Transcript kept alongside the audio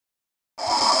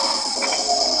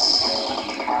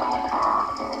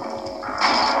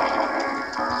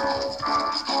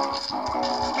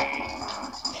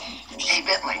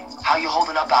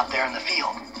up out there in the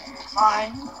field?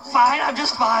 Fine, I'm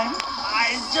just fine.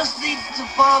 I just need to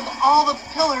bump all the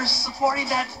pillars supporting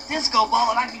that disco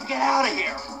ball and I can get out of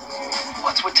here.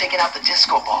 What's with taking out the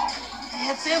disco ball?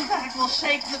 Its impact will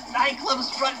shake the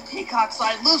nightclub's front peacock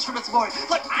sign loose from its board.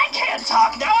 Look, I can't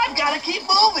talk now. I've got to keep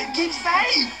moving, keep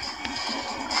safe.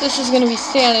 This is gonna be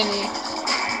sanity.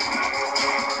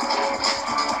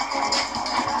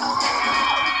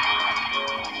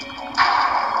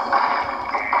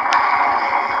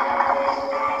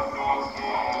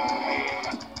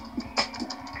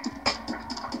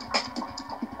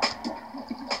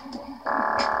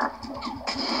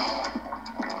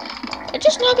 I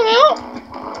just knock him out.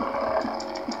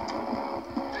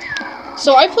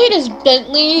 So I played as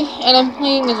Bentley, and I'm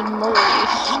playing as Murray.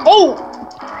 Oh!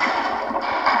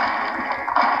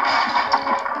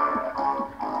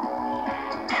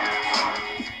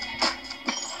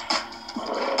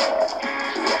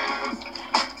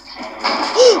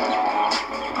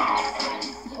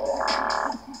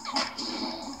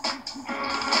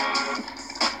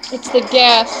 It's the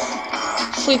gas.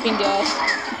 Sleeping gas.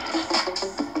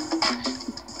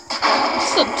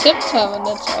 It's the tiptoeing,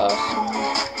 that's awesome.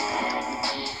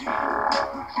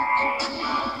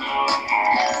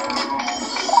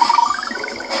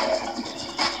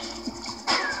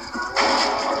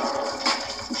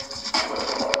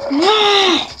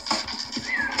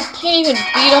 Can't even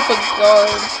beat up a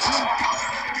guard.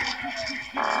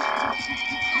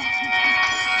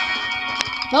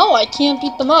 No, I can't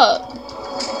beat them up.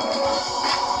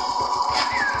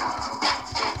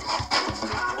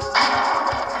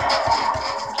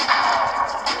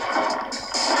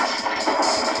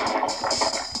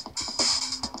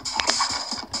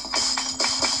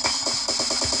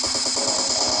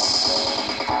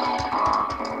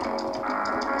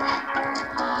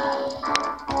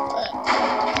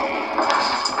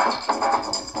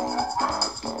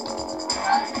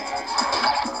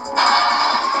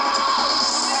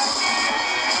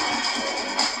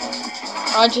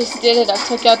 I just did it. I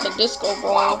took out the disco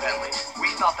ball. Wow, Bentley. We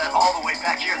thought that all the way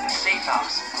back here at the safe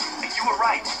house. And you were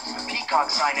right. The peacock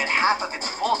sign had half of its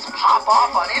bolts pop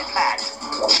off on impact.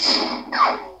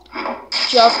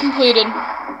 Job completed.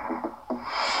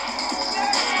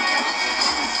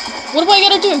 What do I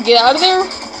gotta do? Get out of there?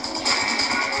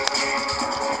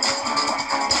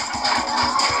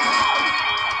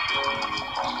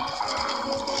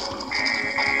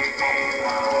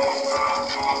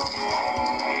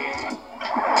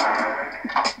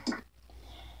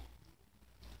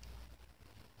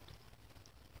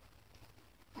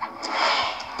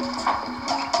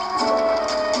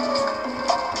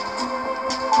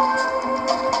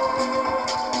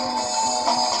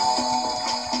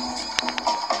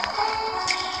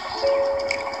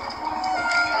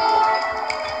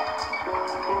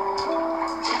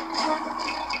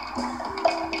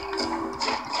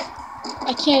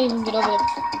 I can't even get over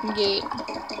the gate.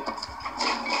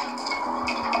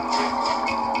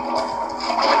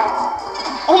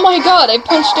 Oh my god, I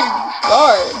punched a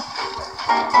guard.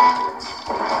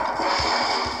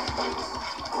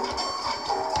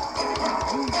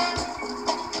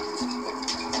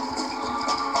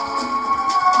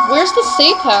 Where's the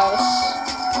safe house?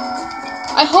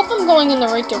 I hope I'm going in the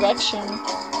right direction.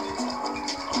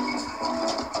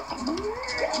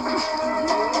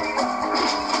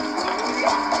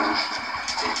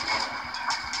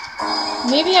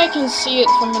 Maybe I can see it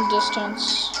from a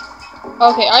distance.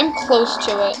 Okay, I'm close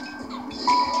to it.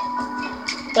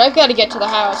 But I've got to get to the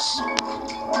house.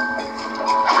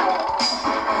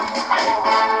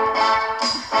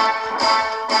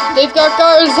 They've got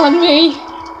guards on me!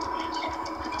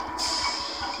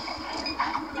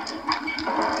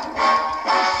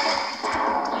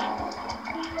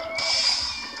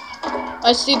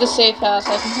 I see the safe house.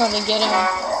 I can probably get in.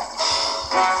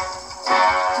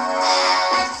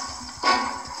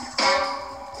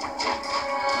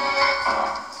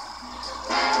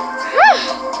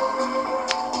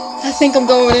 I think I'm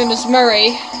going in as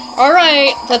Murray.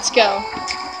 Alright, let's go.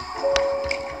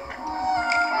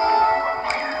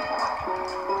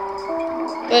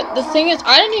 But the thing is,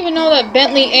 I didn't even know that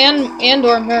Bentley and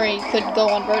or Murray could go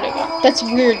on Vertigo. That's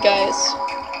weird, guys.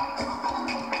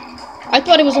 I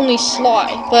thought it was only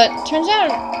Sly, but turns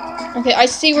out... Okay, I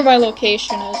see where my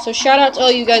location is, so shout out to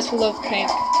all you guys who love pink.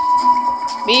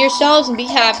 Be yourselves and be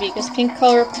happy, because pink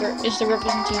color is the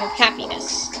representative of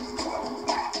happiness.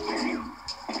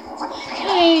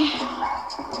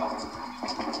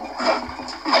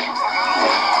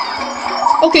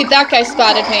 Okay, that guy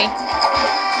spotted me.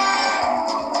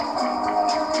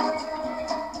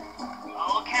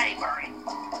 Okay, Murray.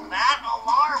 That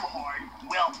alarm horn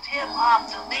will tip off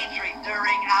Dimitri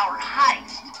during our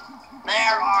heist.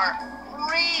 There are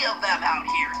 3 of them out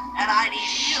here, and I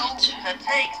need you to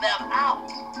take them out.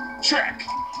 Check.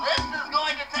 This is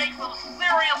going to take some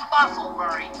serious muscle,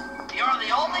 Murray. You're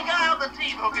the only guy on the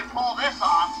team who can pull this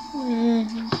off.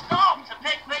 Stop to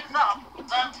pick things up,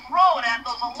 then throw it at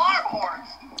those alarm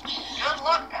horns. Good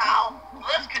luck, pal.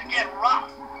 This could get rough.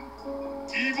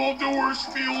 Evildoers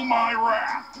feel my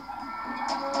wrath.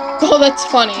 Oh, that's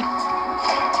funny.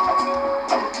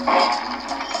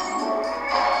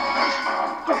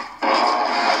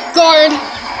 Guard!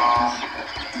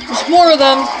 There's more of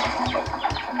them.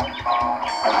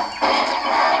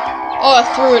 Oh, I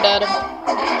threw it at him.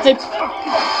 Hey.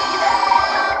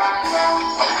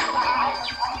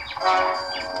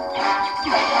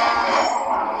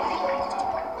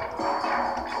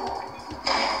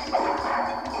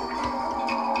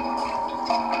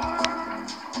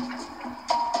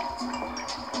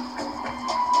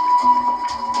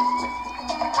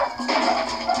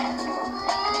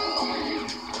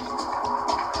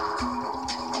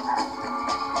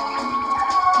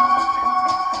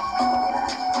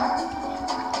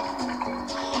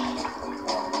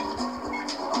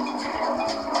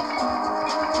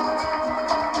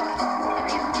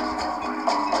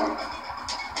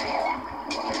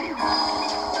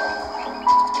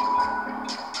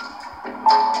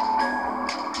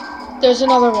 There's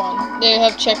another one. They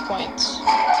have checkpoints.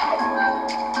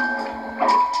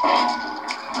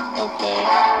 Okay.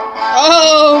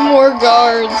 Oh, more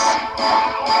guards.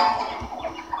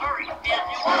 Hurry, if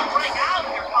you want to break out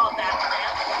of your combat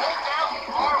stance, hold down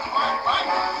the R1 button.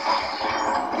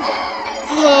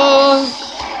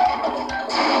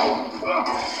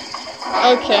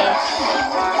 Okay.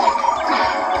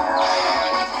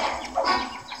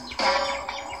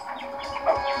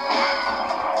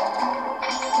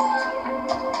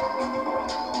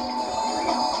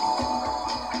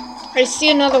 I see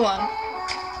another one.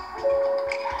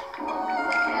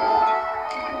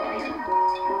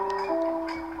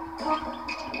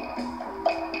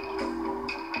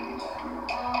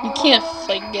 You can't,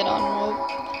 like, get on rope.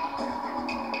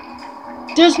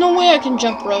 There's no way I can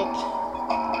jump rope.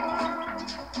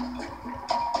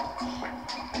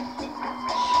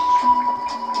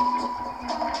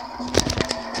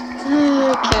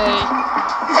 Okay.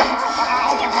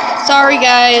 Sorry,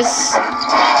 guys.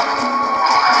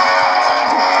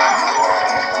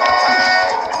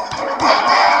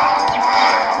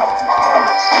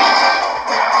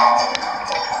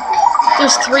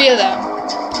 There's 3 of them.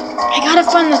 I gotta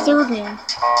find the 3rd one.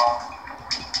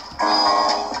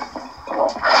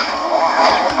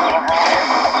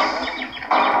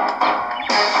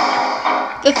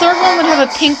 The 3rd one would have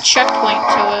a pink checkpoint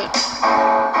to it.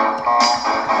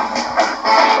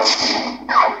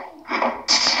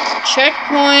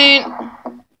 Checkpoint.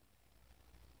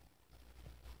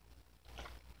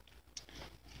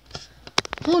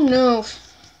 Oh no.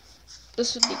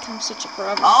 This would become such a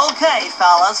problem. Okay,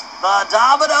 fellas, the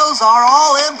dominoes are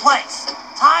all in place.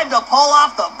 Time to pull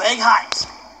off the big heist.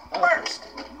 First,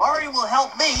 Murray will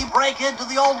help me break into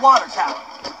the old water tower.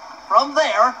 From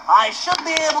there, I should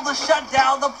be able to shut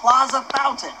down the plaza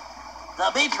fountain.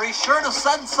 Dimitri's sure to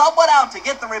send someone out to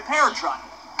get the repair truck.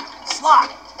 Sly,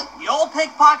 you'll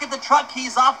pickpocket the truck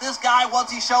keys off this guy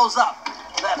once he shows up.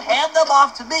 Then hand them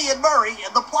off to me and Murray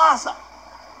in the plaza.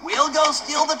 We'll go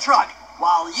steal the truck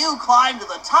while you climb to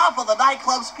the top of the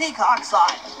nightclub's peacock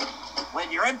sign. When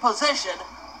you're in position,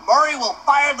 Murray will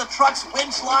fire the truck's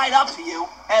winch line up to you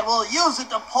and will use it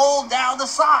to pull down the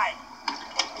sign.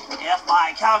 If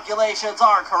my calculations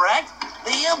are correct,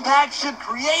 the impact should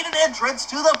create an entrance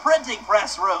to the printing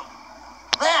press room.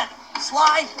 Then,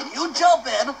 Sly, you jump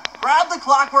in, grab the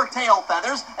clockwork tail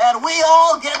feathers, and we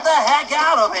all get the heck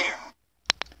out of here.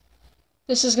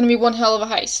 This is gonna be one hell of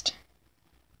a heist.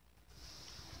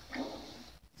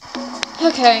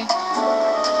 Okay.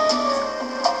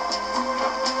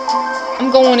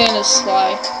 I'm going in as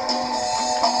Sly.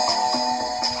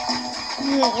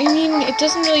 I mean, it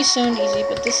doesn't really sound easy,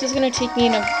 but this is gonna take me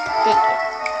in a bit.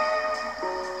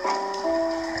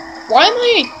 Why am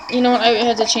I... You know what, I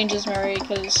had to change this Mary,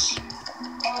 because...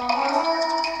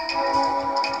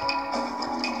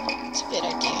 It's a bad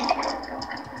idea.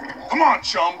 Come on,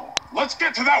 chum. Let's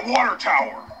get to that water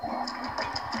tower.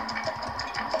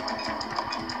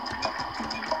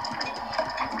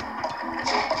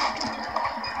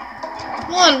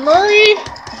 Come on, Murray!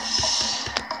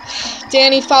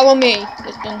 Danny, follow me.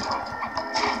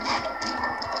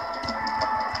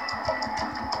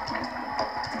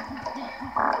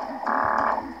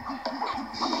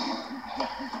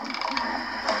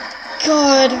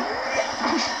 God.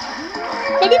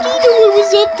 How did you know it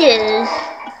was up there?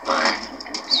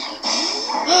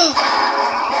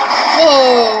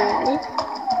 Whoa!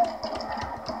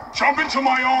 Jump into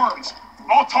my arms.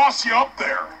 I'll toss you up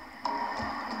there.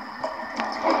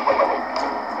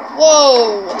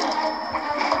 Whoa!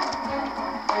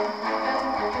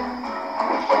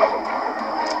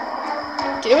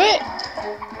 Do it?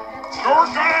 You're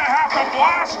gonna have to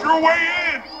blast your way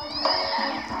in.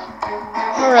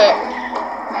 Alright.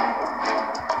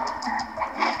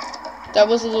 That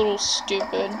was a little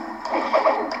stupid.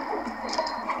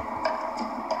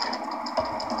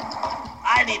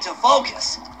 I need to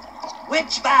focus.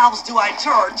 Which valves do I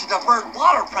turn to divert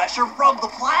water pressure from the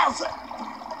plaza?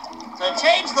 To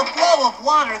change the flow of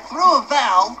water through a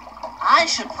valve, I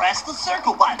should press the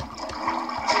circle button.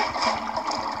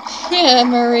 Yeah,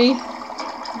 Murray.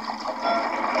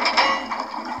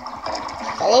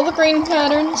 Follow the green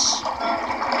patterns.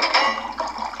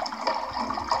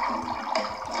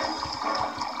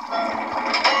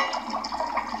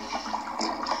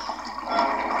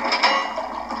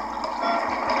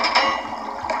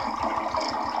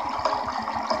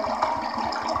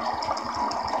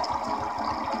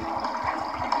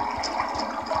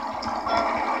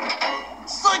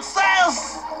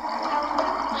 Success!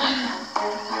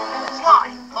 Sly,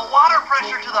 the water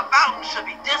pressure to the fountain should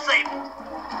be disabled.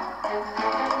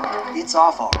 It's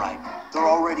off, all right. They're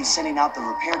already sending out the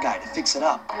repair guy to fix it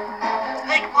up.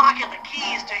 Pickpocket the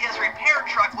keys to his repair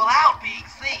truck without being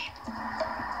seen.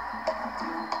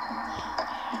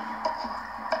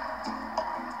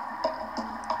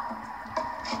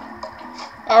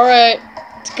 Alright,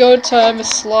 it's go time to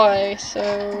Sly,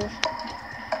 so...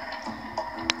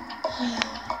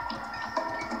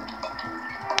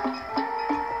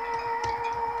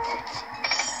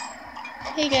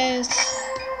 Hey guys.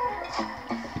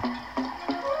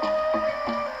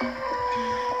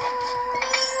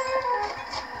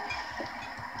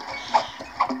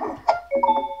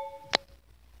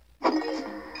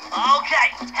 Okay,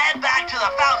 head back to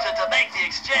the fountain to make the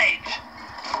exchange.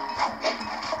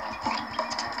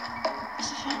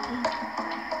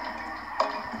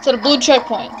 It's at a blue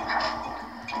checkpoint.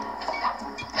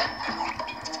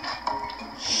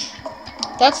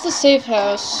 That's the safe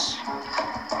house.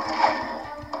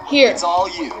 Here. It's all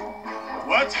you.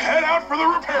 Let's head out for the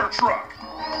repair truck.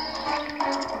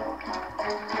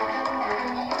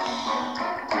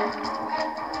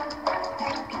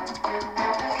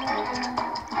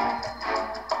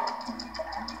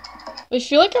 I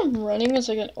feel like I'm running as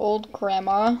like an old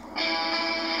grandma.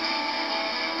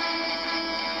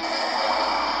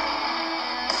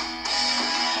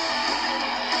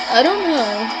 I don't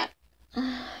know.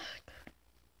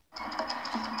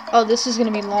 Oh, this is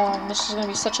gonna be long. This is gonna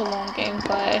be such a long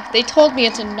gameplay. They told me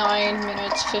it's in 9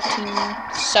 minutes, 15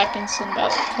 seconds, in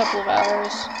about a couple of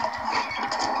hours.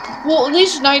 Well, at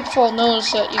least Nightfall knows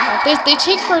that, you know, they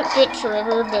take a bit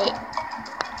forever, but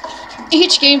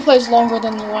each gameplay is longer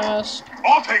than the last.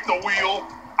 I'll take the wheel.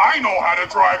 I know how to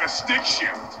drive a stick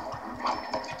shift.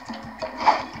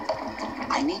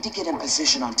 I need to get in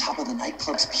position on top of the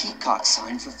nightclub's peacock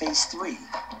sign for phase 3.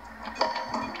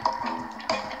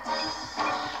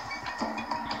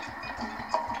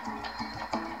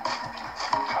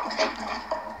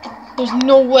 There's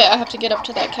no way I have to get up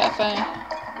to that cafe.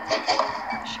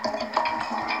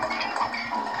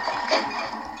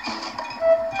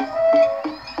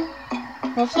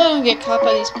 Hopefully I don't get caught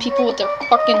by these people with their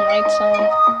fucking lights on.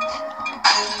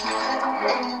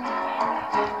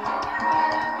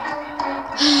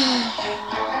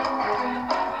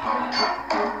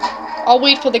 I'll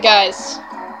wait for the guys.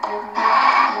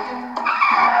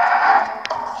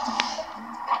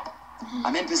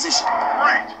 I'm in position.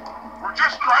 Great. We're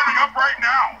just driving up right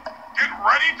now. Get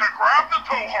ready to grab the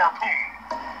tow harpoon.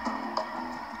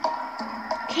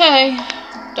 Okay.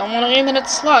 Don't want to aim it at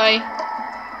Sly.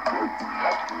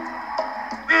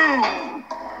 Ew.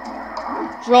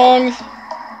 Wrong.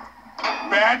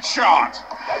 Bad shot.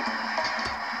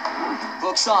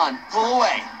 Books on. Pull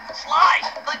away. Sly,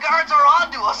 the guards are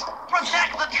onto us.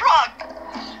 Protect the truck.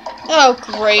 Oh,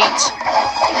 great.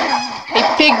 Hey,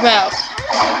 big mouth.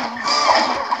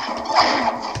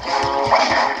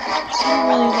 I don't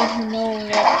really let her know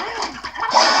yet.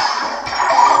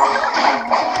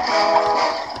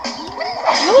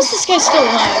 How is this guy still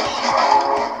alive?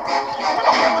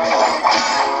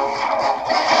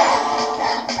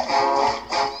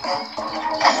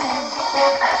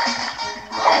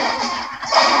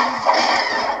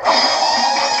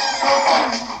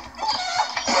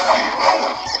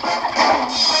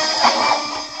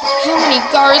 How many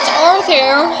guards are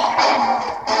there?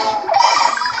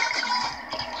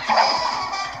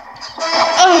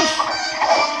 Ugh.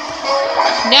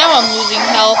 Now I'm losing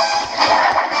health.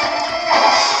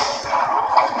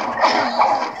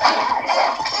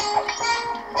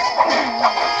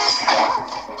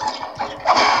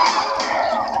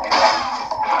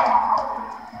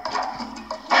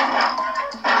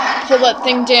 that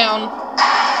thing down.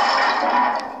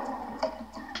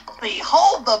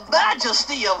 Behold the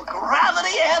majesty of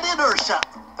gravity and inertia.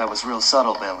 That was real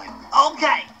subtle, Billy.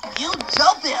 Okay, you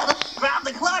jump in, grab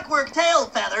the clockwork tail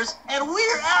feathers, and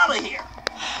we're out of here.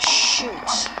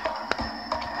 Shoot.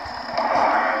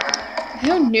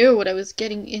 Who knew what I was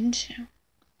getting into?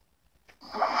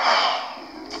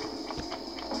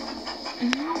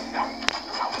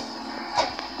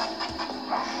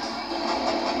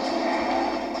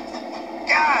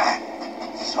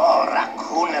 So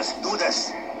raccooners do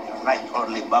this. You're right,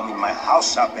 totally bumming my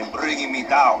house up and bringing me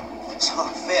down. So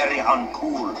very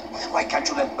uncool. Why can't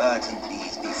you let birds and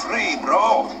bees be free,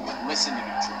 bro? Listen to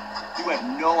me, Drew. You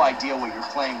have no idea what you're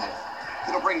playing with.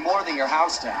 It'll bring more than your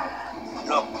house down.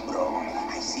 Look, bro,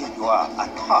 I see you are a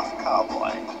tough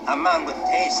cowboy. A man with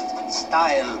taste,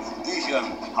 style, vision,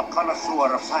 a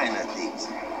connoisseur of finer things.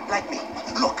 Like me.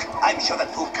 Look, I'm sure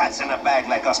that two cats in a bag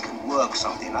like us can work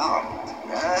something out.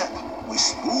 We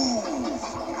smooth.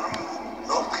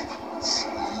 Look, see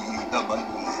the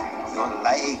money. You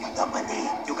like the money.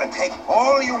 You can take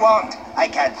all you want. I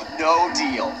can't. No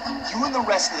deal. You and the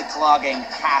rest of the Claw gang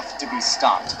have to be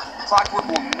stopped. Clockwork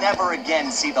will never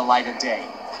again see the light of day.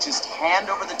 Just hand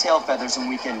over the tail feathers and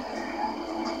we can...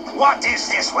 What is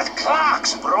this with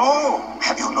clocks, bro?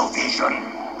 Have you no vision?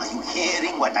 Are you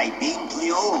hearing what I mean to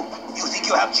you? You think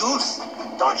you have juice?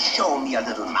 Don't show me a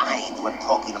little mind when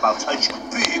talking about such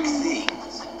big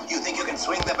things. You think you can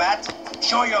swing the bat?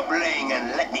 Show your bling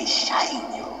and let me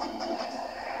shine you.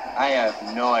 I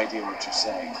have no idea what you're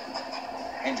saying.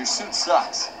 And your suit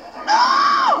sucks.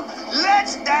 No!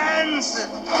 Let's dance!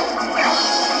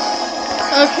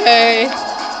 Okay.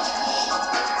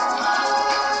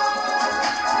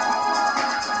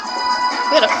 I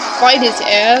gotta fight his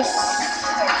ass.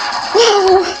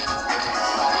 Whoa!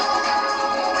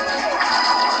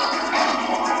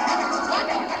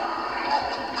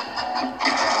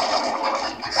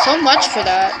 So much for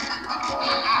that.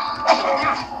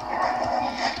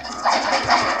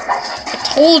 I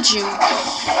told you.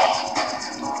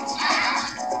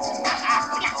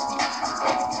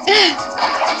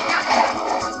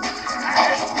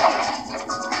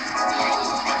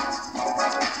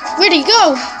 Where'd he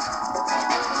go?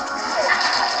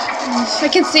 I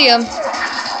can see him.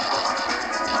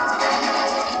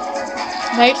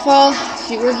 Nightfall, if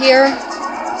you were here.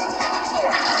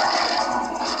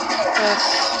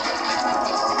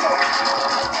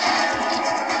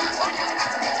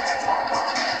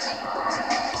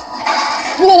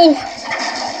 Whoa!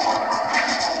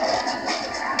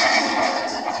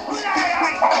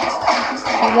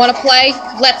 You wanna play?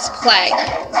 Let's play.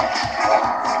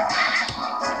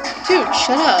 Dude,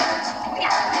 shut up.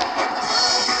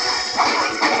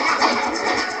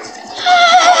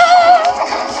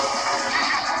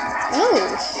 Oh.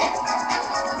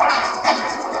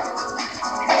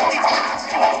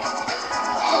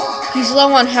 He's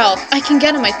low on health. I can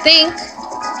get him, I think.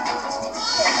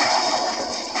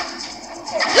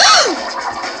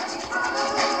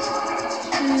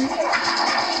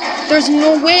 There's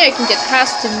no way I can get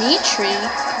past Dimitri.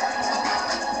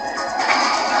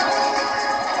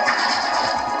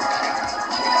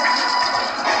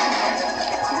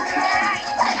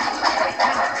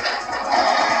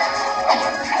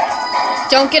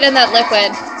 Don't get in that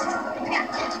liquid.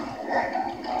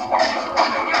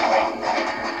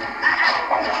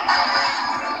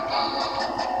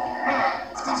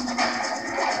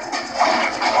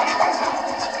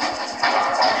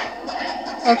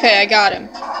 Okay, I got him.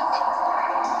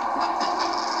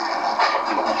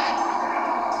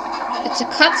 It's a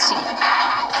cutscene.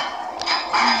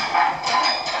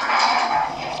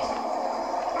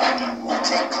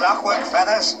 Take clockwork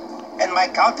feathers and my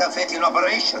counterfeiting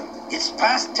operation. It's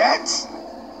past tense.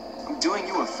 I'm doing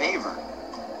you a favor.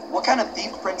 What kind of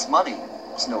thief prints money?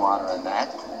 There's no honor in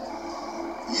that.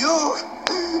 You...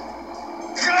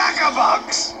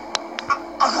 crackerbox!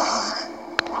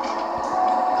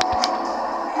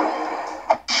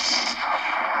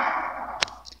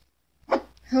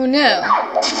 Oh no.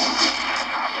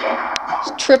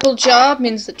 Triple job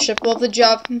means the triple of the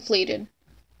job completed.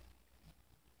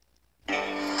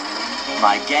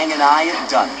 My gang and I had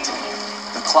done it.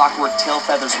 The clockwork tail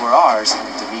feathers were ours,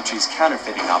 and Dimitri's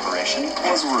counterfeiting operation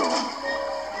was ruined.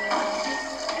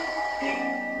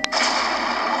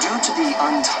 Due to the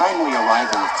untimely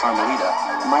arrival of Carmelita,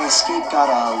 my escape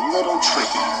got a little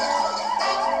tricky.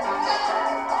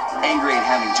 Angry at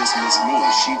having just missed me,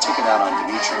 she took it out on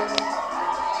Dimitri,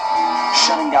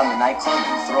 shutting down the nightclub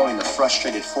and throwing the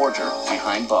frustrated forger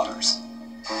behind bars.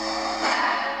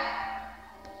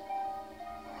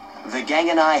 The gang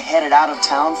and I headed out of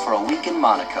town for a week in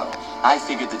Monaco. I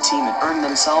figured the team had earned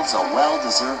themselves a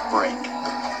well-deserved break.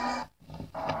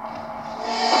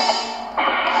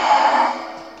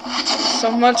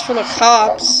 So much for the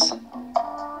cops.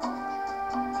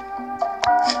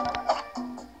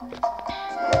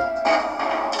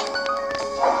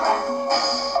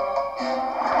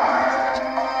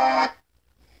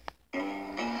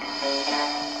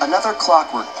 Another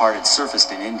clockwork part had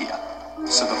surfaced in India,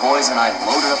 so the boys and I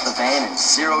loaded up the van and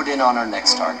zeroed in on our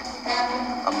next target,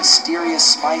 a mysterious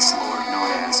spice lord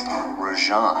known as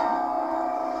Rajan.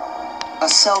 A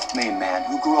self-made man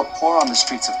who grew up poor on the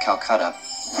streets of Calcutta,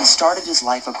 he started his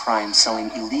life of crime selling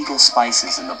illegal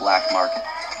spices in the black market,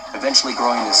 eventually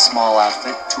growing this small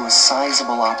outfit to a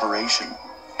sizable operation,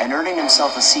 and earning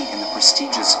himself a seat in the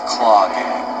prestigious Claw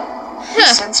Gang.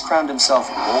 He's since crowned himself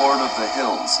Lord of the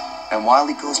Hills, and while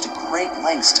he goes to great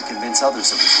lengths to convince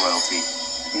others of his royalty,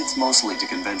 it's mostly to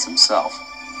convince himself.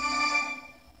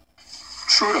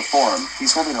 True to form,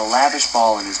 he's holding a lavish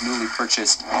ball in his newly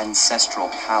purchased ancestral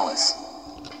palace.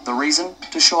 The reason?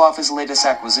 To show off his latest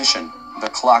acquisition, the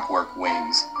Clockwork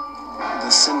Wings. The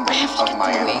symbol of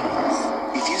Miami.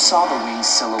 If you saw the wings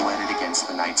silhouetted against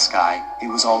the night sky, it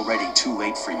was already too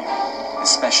late for you,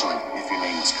 especially if your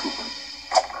name was Cooper.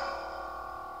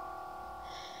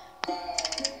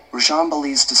 Rajan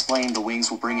believes displaying the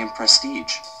wings will bring him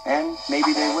prestige, and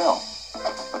maybe they will.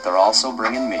 But they're also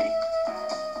bringing me.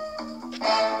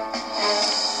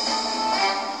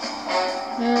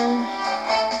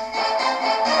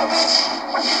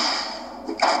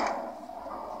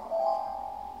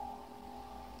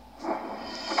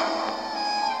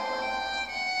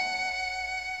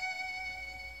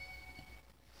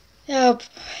 Oh boy.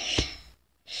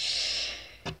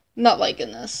 Not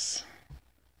liking this.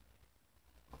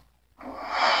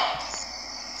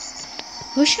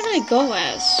 Who should I go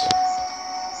as?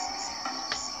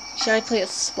 Should I play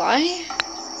as Sly?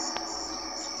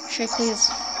 Should I play as...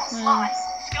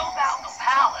 Scope out the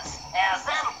palace, and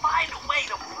then find a way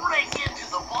to break into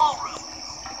the ballroom.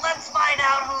 Let's find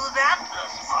out who's at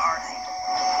this party.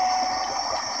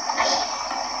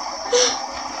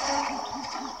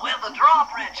 With the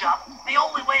drawbridge up, the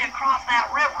only way across that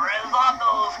river is on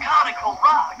those conical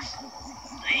rocks.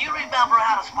 Do you remember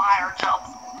how to spire jump?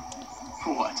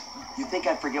 What? You think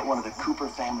I'd forget one of the Cooper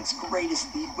family's greatest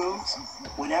thief moves?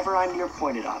 Whenever I'm near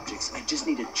pointed objects, I just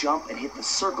need to jump and hit the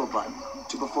circle button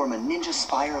to perform a ninja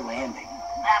spire landing.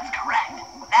 That's correct.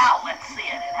 Now let's see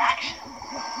it in action.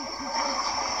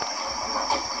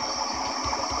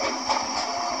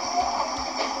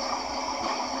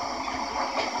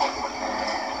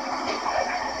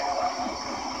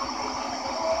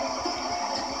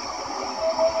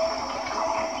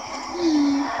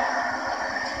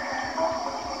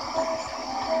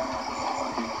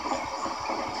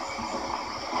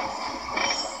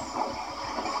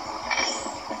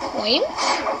 Wayne?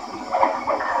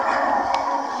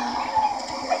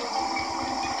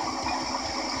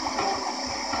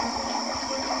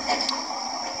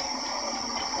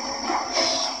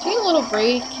 Take a little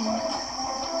break.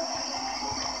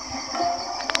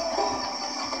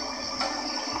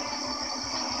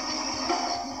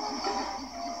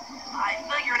 I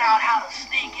figured out how to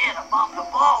sneak in above the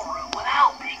ballroom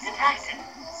without being detected.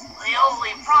 The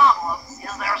only problem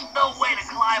is there's no way to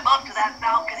climb up to that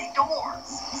balcony door.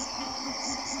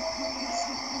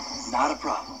 Not a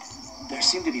problem. There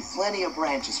seem to be plenty of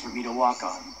branches for me to walk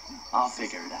on. I'll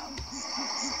figure it out.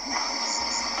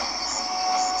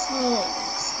 Oh.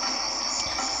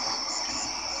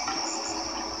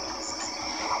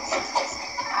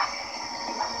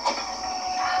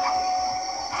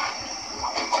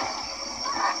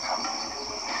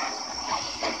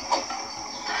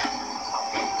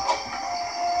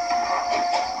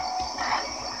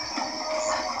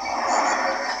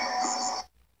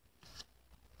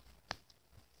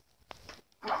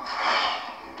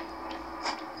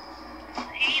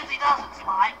 Easy does it,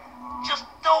 Sly. Just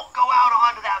don't go out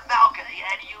onto that balcony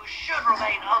and you should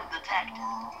remain undetected.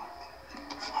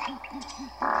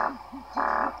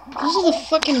 Those are the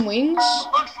fucking wings?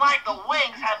 Looks like the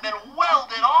wings have been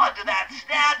welded onto that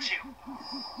statue.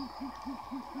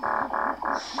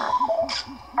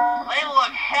 They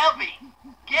look heavy.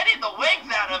 Getting the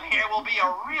wings out of here will be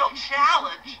a real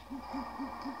challenge.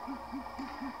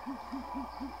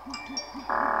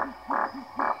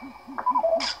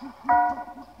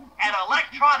 An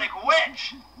electronic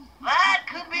witch. That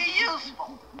could be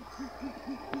useful.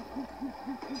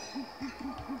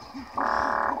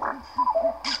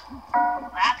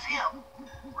 That's him.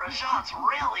 Rajan's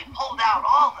really pulled out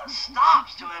all the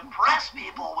stops to impress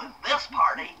people with this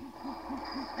party.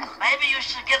 Maybe maybe you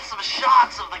should get some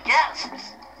shots of the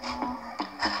guests.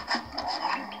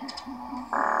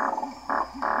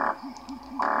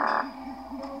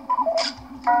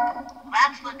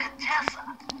 That's the Contessa,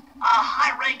 a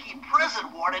high-ranking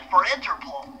prison warden for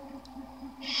Interpol.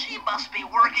 She must be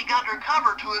working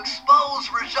undercover to expose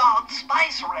Rajan's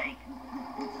spice ring.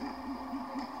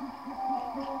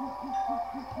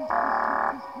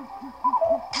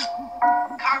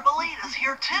 Carmelita's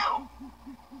here too.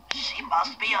 She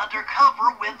must be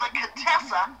undercover with the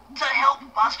Contessa to help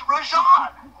bust Rajan.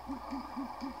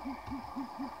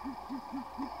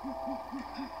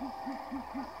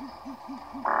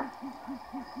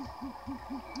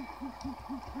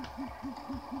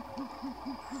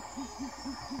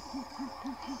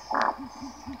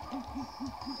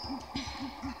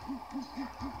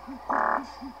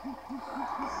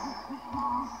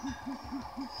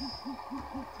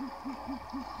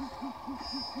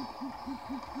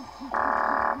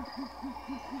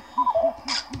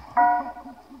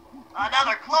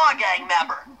 Another Claw Gang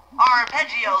member.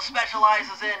 Arpeggio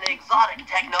specializes in exotic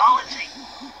technology.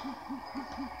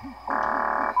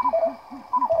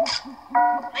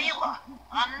 Neela,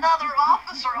 another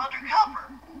officer undercover.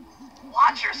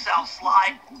 Watch yourself,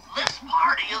 Sly. This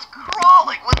party is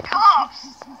crawling with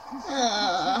cops.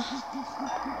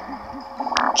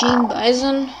 Gene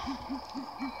Bison.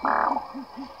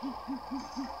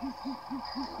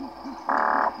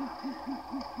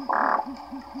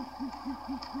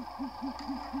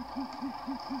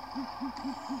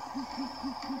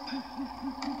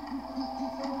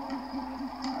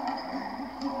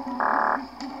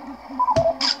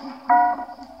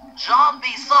 Jean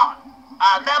Bisson,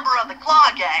 a member of the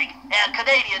Claw Gang and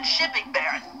Canadian shipping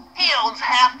baron. He owns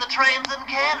half the trains in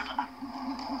Canada.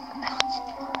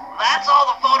 That's all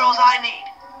the photos I need.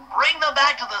 Bring them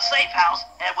back to the safe house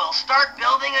and we'll start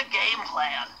building a game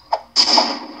plan.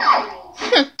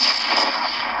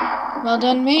 Well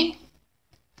done, me.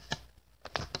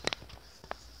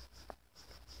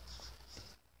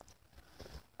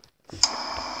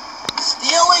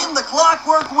 Stealing the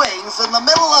Clockwork Wings in the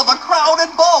middle of a crowded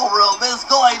ballroom is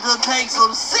going to take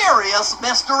some serious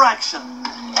misdirection.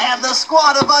 And the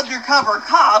squad of undercover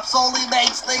cops only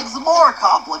makes things more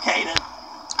complicated.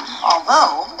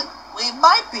 Although, we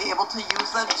might be able to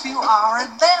use them to our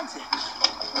advantage.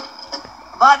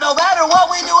 But no matter what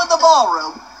we do in the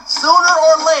ballroom, sooner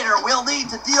or later we'll need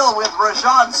to deal with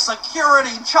Rajan's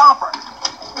security chopper.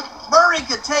 Murray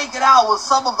could take it out with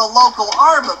some of the local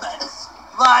armaments,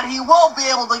 but he won't be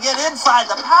able to get inside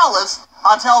the palace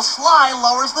until Sly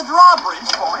lowers the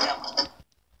drawbridge for him.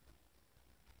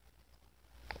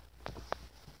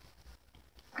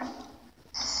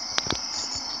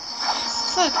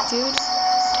 Fuck, dude.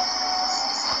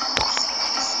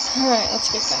 Alright, let's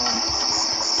get going.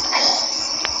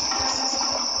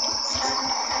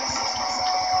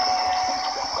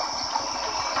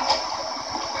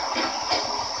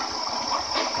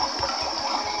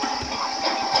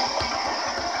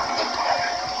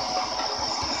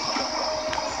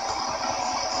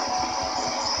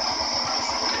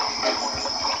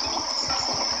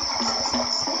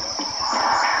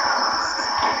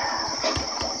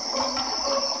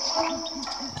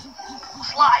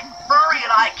 Murray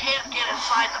and I can't get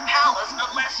inside the palace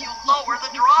unless you lower the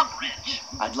drawbridge.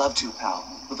 I'd love to, pal,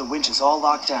 but the winch is all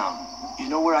locked down. You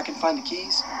know where I can find the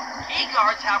keys? Key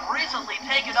guards have recently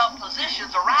taken up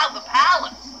positions around the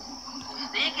palace.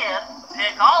 Sneak in,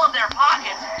 pick all of their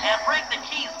pockets, and bring the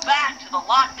keys back to the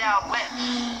lockdown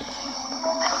winch.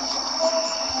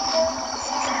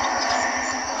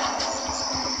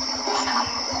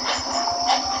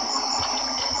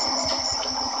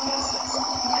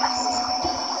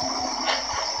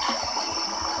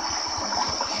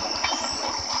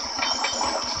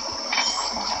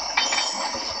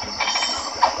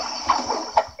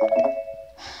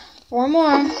 Four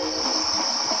more.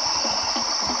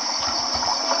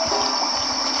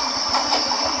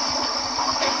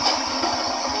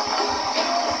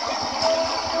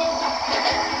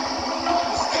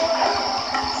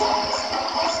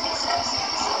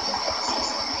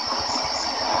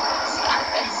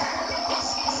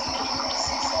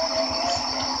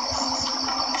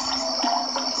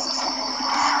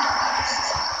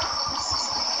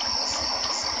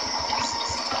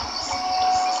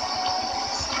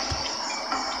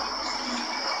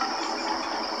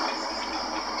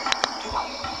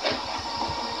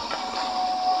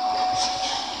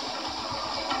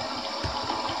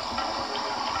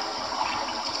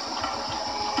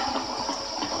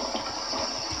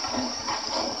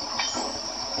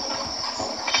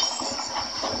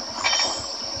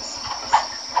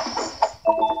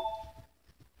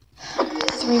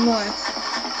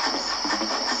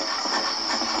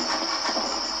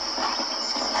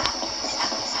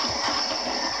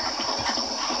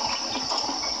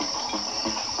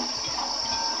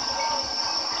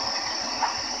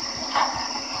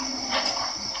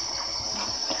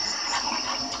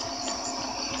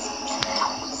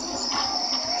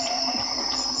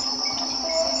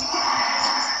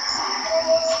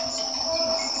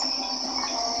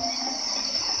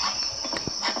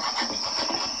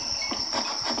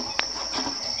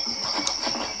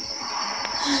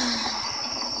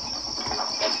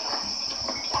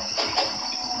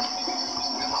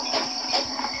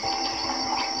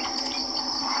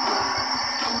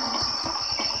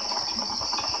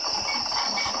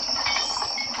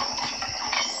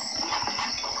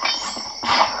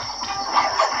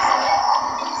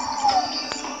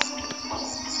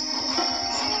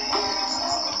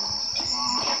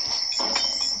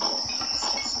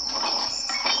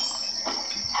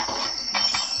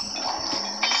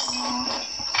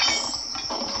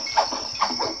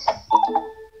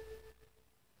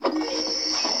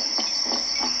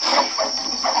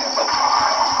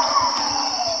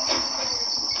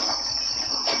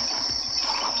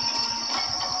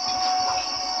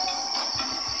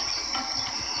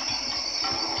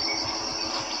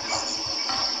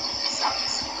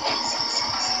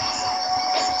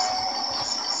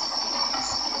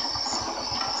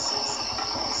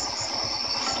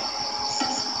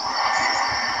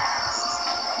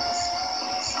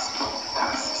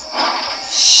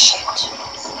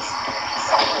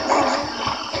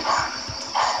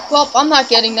 Well, I'm not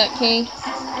getting that key.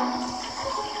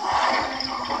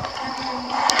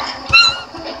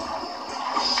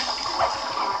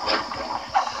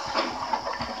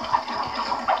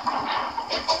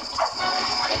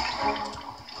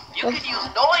 You can use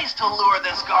noise to lure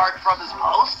this guard from his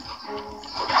post.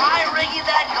 Try ringing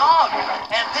that gong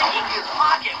and picking his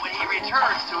pocket when he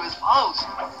returns to his post.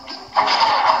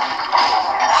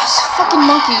 Those fucking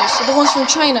monkeys are the ones from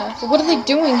China. So what are they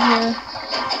doing here?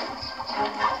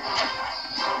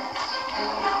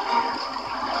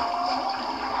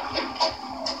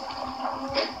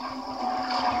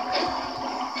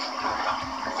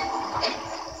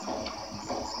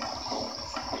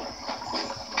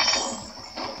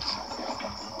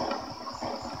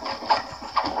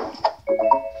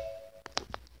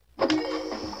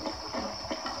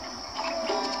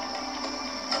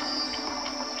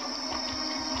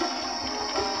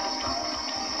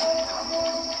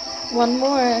 One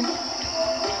more.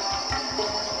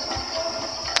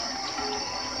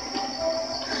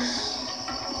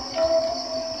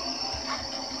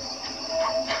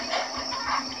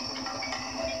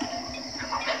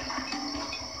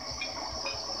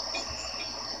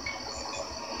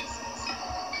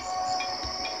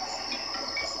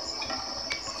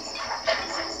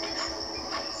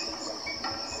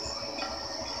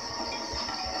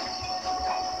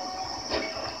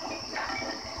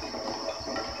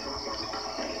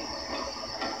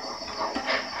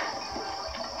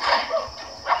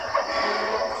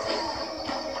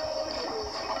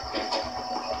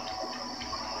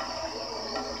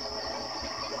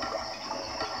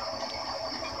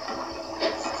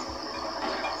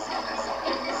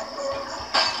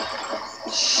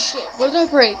 Shit, what did I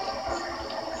break?